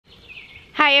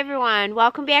Hi everyone,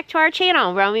 welcome back to our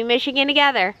channel, Roaming Michigan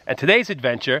Together. And today's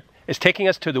adventure is taking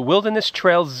us to the Wilderness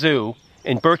Trail Zoo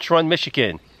in Birch,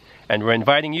 Michigan. And we're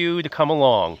inviting you to come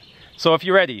along. So if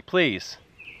you're ready, please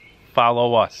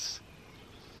follow us.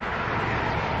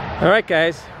 Alright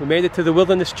guys, we made it to the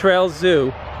Wilderness Trail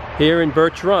Zoo here in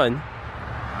Birch Run.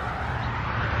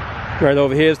 Right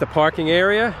over here is the parking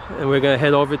area, and we're going to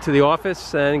head over to the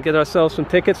office and get ourselves some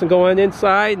tickets and go on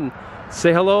inside and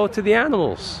say hello to the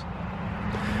animals.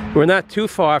 We're not too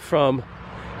far from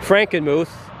Frankenmuth,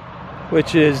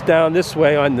 which is down this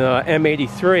way on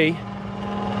M83.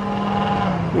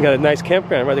 We got a nice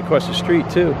campground right across the street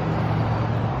too.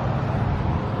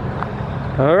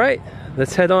 All right,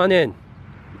 let's head on in.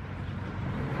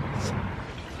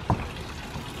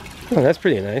 Oh, that's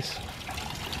pretty nice.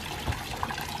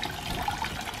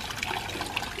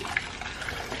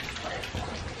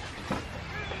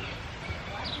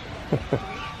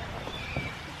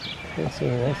 That's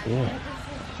really nice, yeah.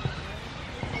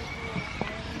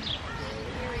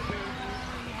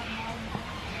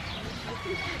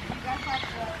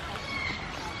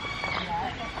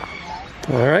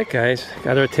 All right, guys,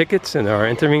 got our tickets and are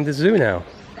entering the zoo now.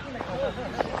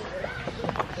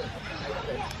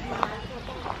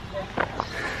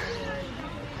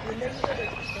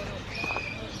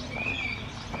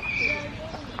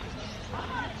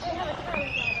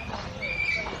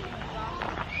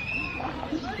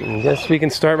 I guess we can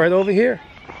start right over here.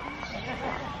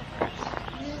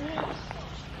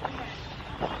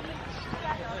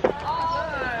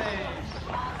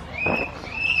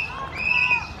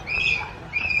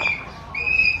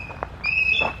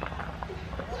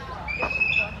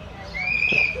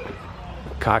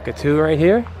 Cockatoo right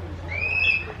here.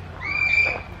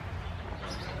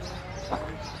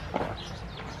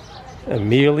 A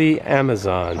mealy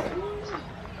Amazon.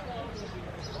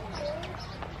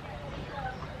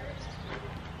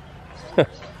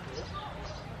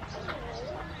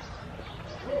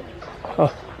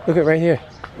 Oh, look at right here.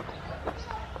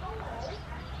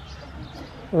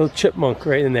 A little chipmunk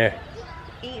right in there.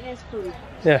 Eating his food.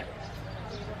 Yeah.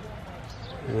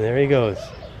 And there he goes.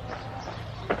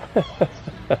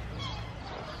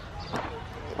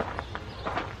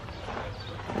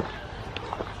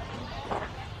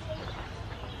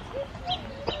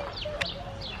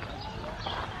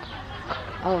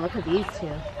 Oh, look at these two.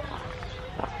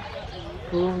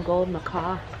 Blue and gold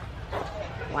macaw.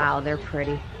 Wow, they're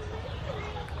pretty.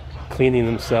 Cleaning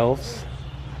themselves.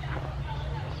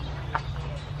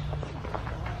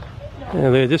 Yeah,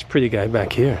 look at this pretty guy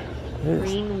back here.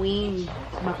 Green winged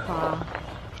macaw.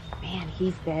 Man,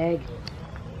 he's big.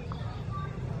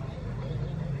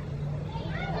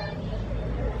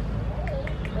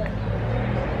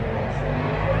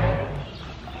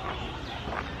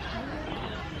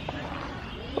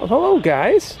 Well, hello,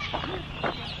 guys.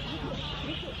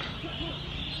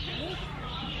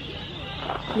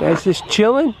 You guys just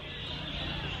chilling?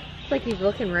 It's like he's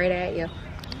looking right at you.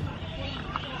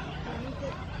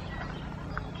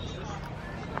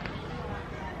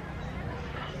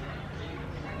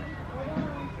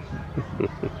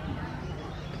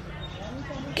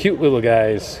 Cute little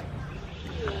guys.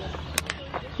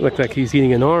 Look like he's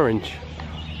eating an orange.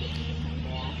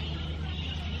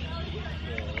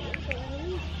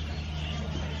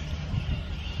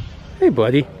 Hey,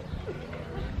 buddy.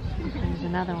 There's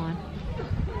another one.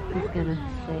 He's gonna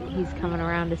sit. He's coming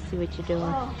around to see what you're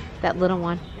doing. That little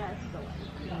one. That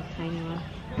tiny one.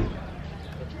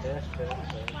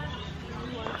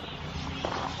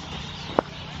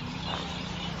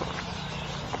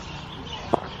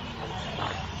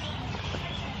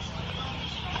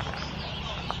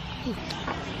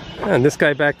 And this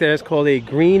guy back there is called a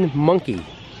green monkey.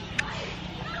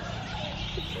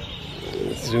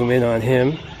 Let's zoom in on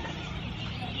him.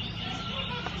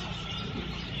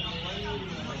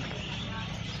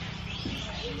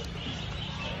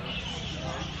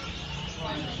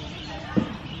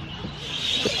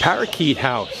 The parakeet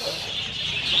house.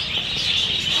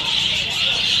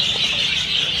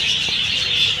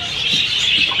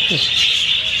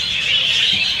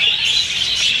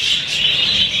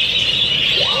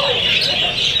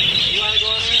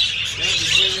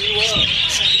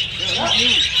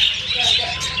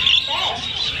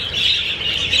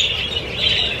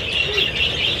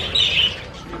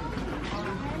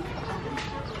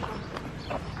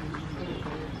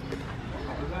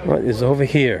 What is over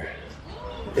here?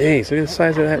 Hey, look at the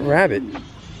size of that rabbit.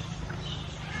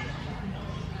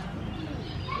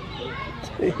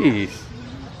 Jeez.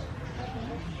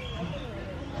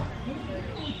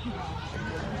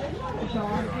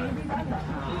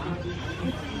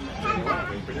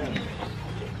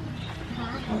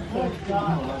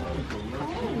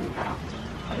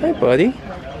 Hi, buddy.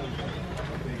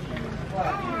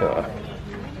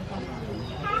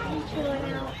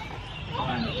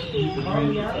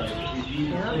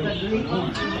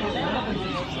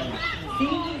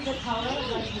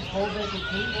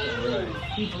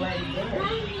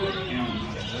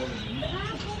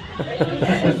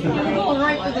 Going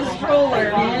right to the stroller,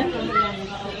 man.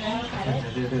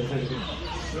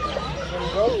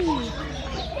 Oh,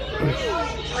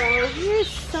 you're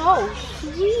so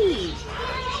sweet.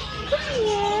 Come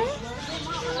here.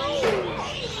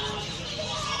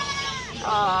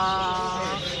 Aww.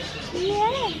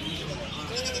 Yes.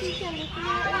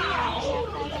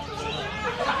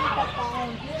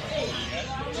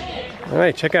 All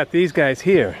right, check out these guys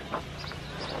here.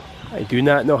 I do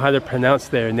not know how to pronounce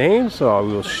their names, so I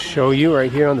will show you right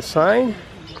here on the sign.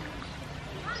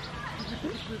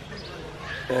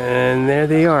 And there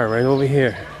they are, right over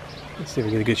here. Let's see if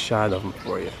we can get a good shot of them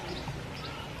for you.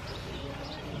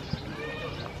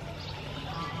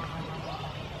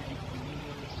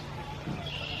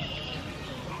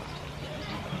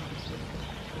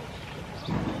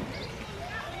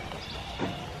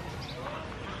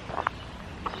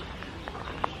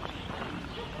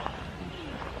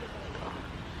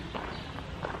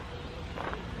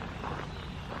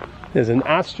 There's an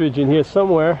ostrich in here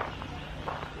somewhere.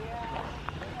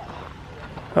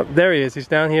 Oh, there he is. He's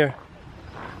down here.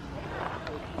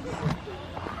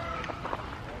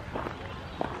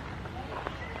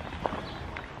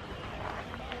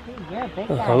 You're a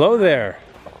big Oh, guy. hello there.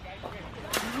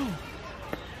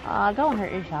 Don't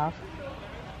hurt yourself.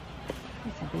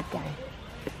 He's a big guy.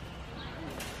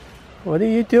 What are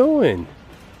you doing?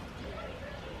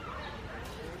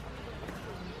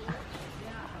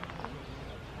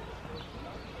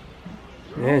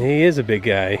 Man, he is a big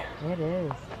guy. It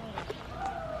is.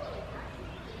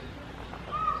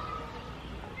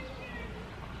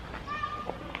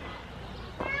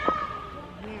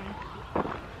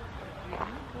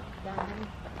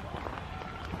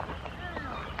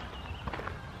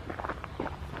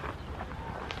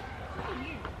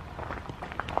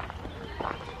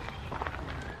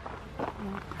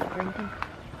 Drinking.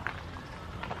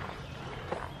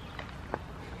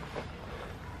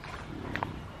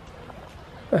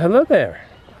 Hello there.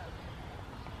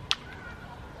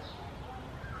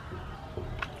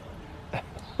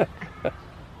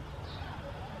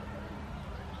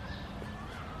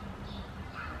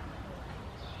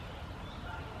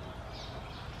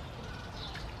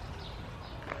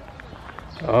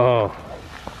 Oh,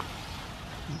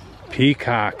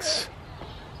 peacocks.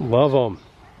 Love them.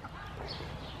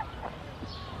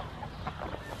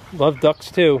 Love ducks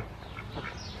too.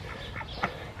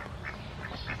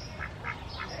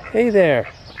 Hey there.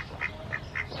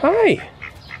 Hi.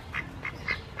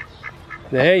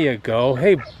 There you go.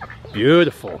 Hey,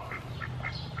 beautiful.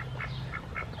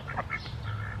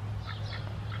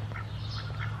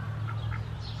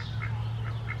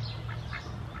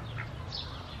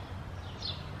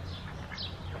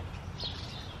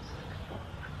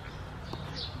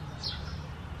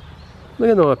 Look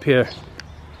at them up here.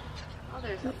 Oh,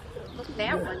 there's a, look,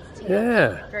 that one's too.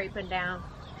 Yeah. Draping down.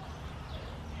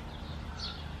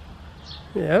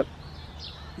 Yep.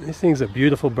 These things are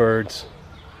beautiful birds.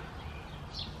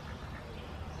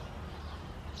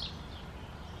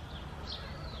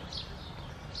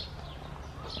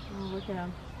 Oh, look at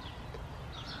them.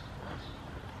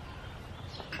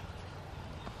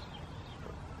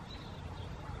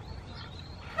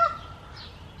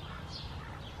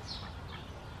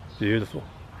 Beautiful.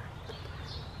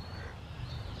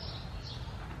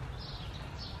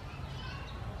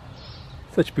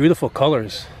 Such beautiful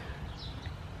colors.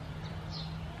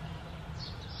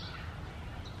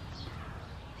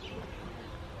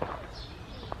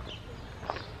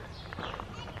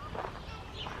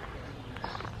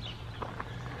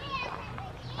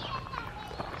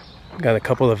 Got a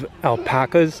couple of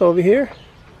alpacas over here.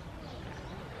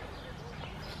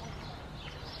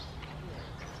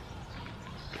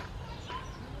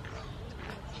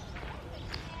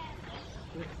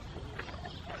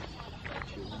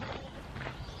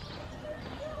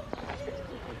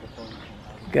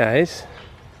 Guys,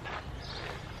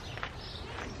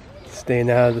 staying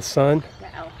out of the sun. The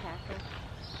alpaca.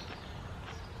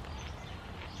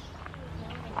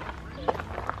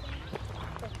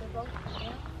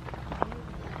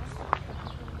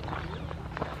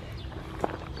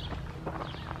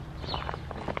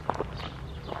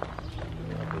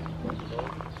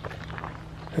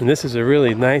 And this is a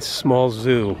really nice small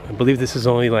zoo. I believe this is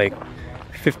only like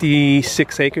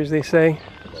 56 acres, they say.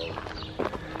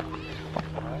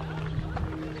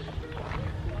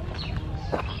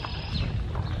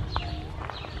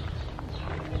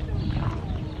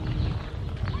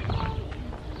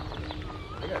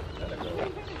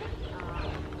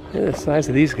 Look at the size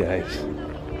of these guys.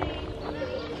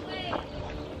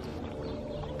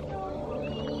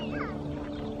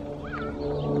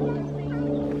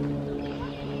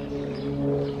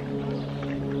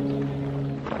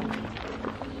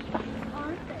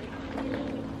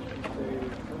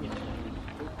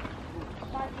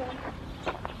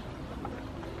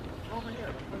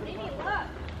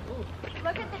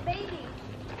 Look at the baby.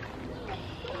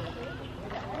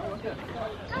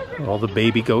 All the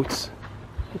baby goats.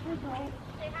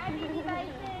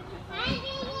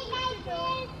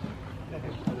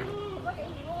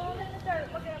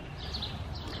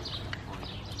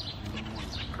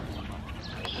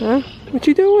 Huh? What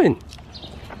you doing?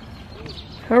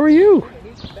 How are you?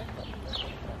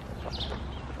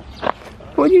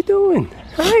 What are you doing?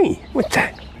 Hi. What's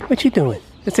that? What you doing?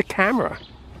 It's a camera.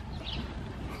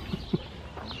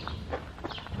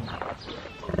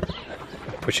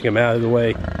 Pushing him out of the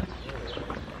way.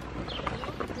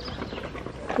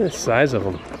 Look at the size of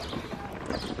them.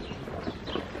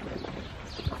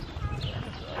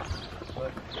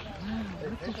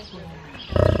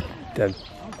 Dead.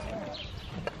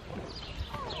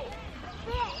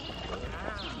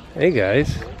 Hey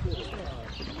guys.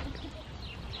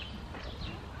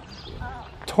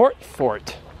 Tort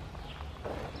Fort.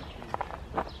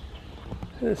 Look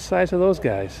at the size of those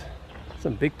guys.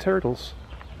 Some big turtles.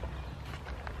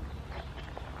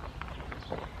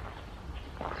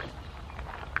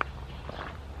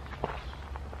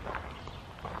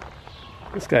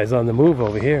 This guy's on the move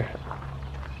over here.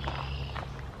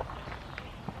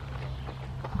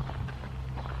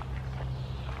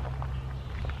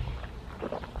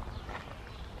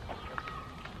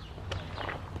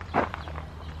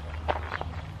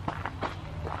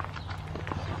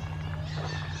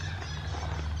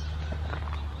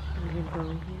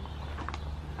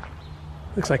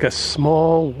 Looks like a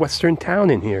small western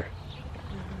town in here.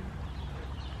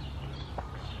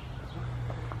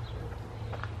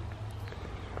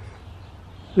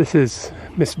 This is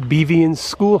Miss Bevian's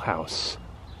schoolhouse.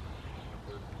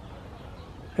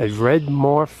 A red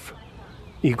morph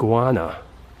iguana.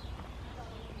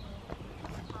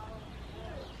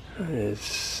 It's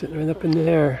sitting right up in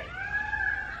there.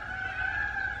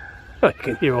 I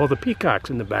can hear all the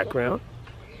peacocks in the background.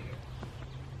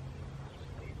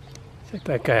 Check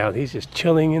that guy out. He's just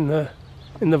chilling in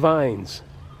the vines.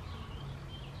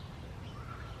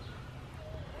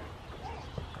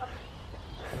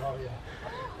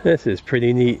 This is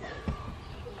pretty neat.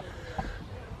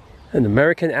 An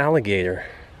American alligator.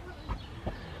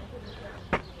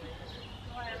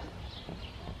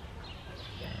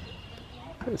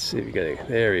 Let's see if we got it.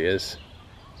 There he is.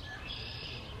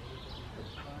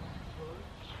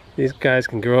 These guys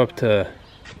can grow up to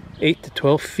 8 to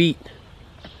 12 feet.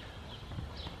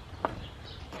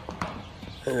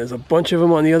 And there's a bunch of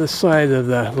them on the other side of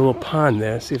the little pond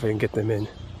there. Let's see if I can get them in.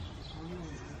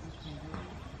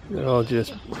 They're all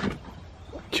just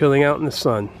chilling out in the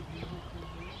sun.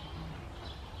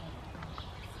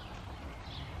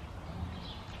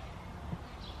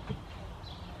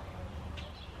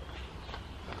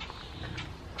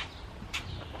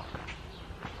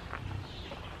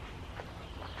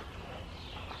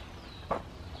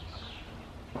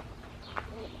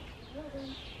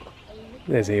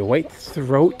 There's a white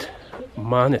throat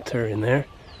monitor in there.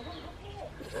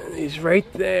 And he's right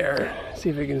there. See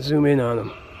if I can zoom in on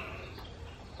him.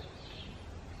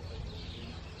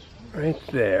 Right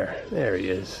there. There he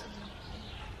is.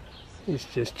 He's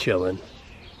just chilling.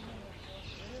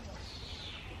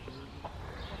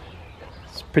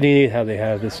 It's pretty neat how they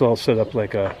have this all set up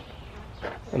like an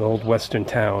old western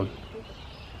town.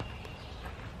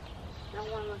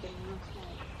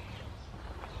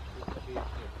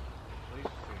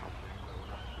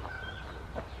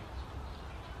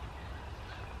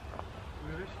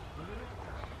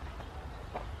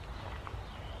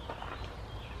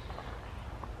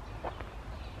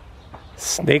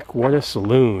 Snake Water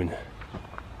Saloon.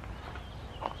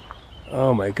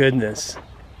 Oh my goodness.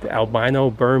 The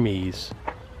albino Burmese.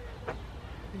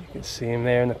 You can see him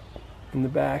there in the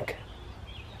back.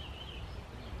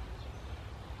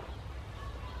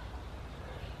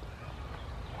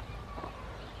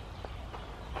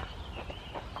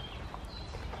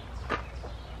 This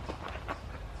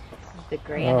is the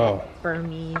granite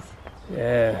Burmese.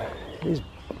 Yeah, he's the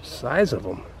size of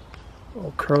them.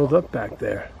 All curled up back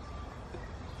there.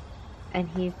 And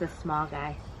he's the small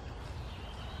guy.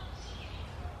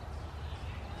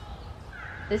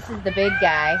 This is the big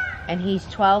guy, and he's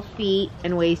 12 feet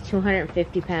and weighs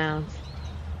 250 pounds.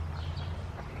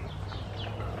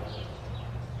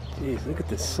 Jeez, look at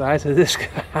the size of this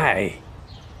guy.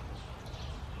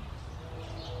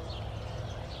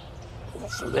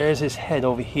 So there's his head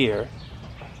over here.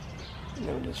 And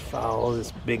then we just follow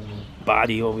this big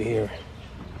body over here.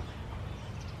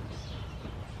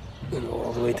 And go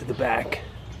all the way to the back.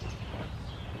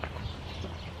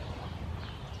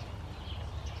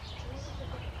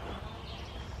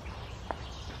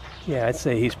 Yeah, I'd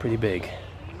say he's pretty big.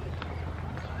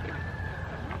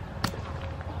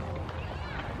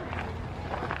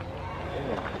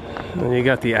 Then you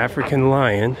got the African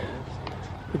lion.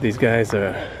 These guys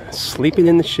are sleeping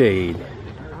in the shade.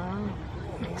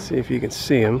 Let's see if you can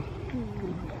see them.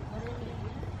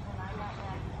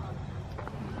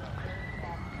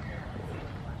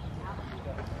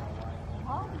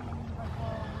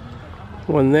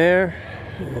 One there,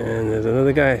 and there's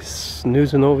another guy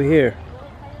snoozing over here.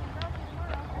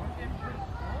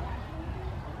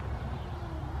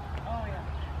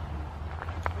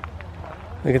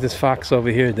 Look at this fox over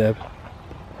here, Deb.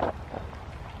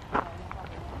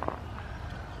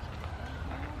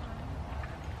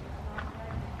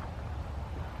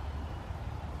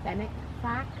 Fennec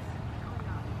fox.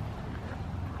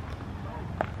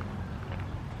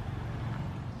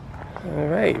 All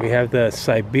right, we have the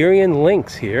Siberian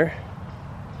lynx here.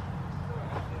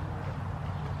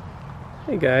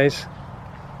 Hey guys.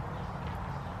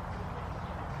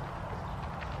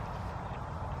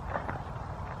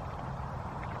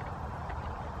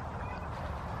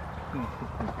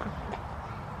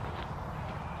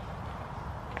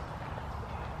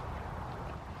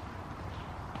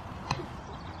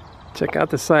 Check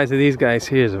out the size of these guys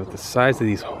here, with the size of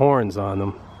these horns on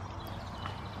them.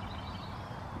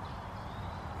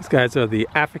 These guys are the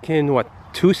African,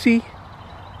 Tusi?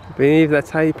 I believe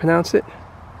that's how you pronounce it.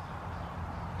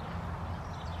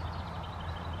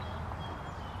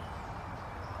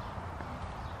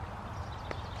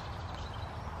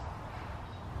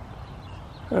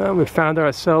 We found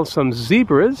ourselves some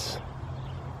zebras.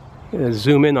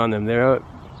 Zoom in on them.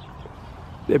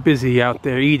 They're busy out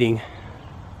there eating.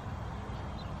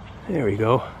 There we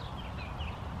go.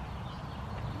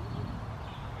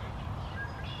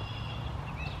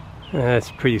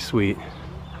 That's pretty sweet.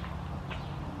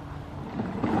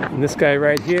 And this guy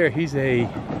right here, he's a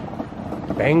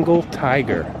Bengal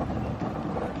tiger.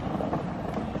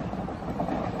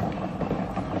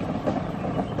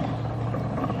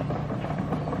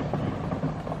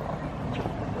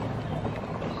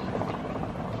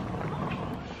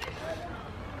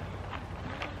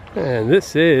 And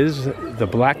this is the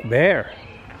black bear.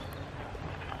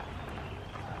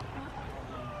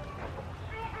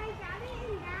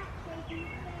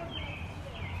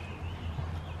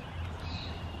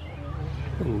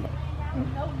 And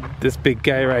this big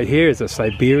guy right here is a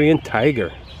Siberian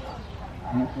tiger.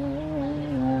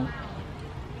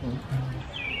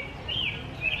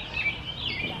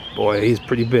 Boy, he's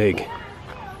pretty big.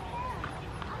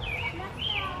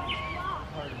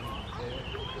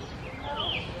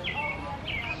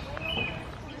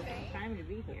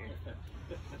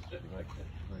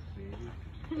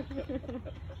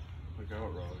 Look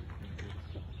out, Rob.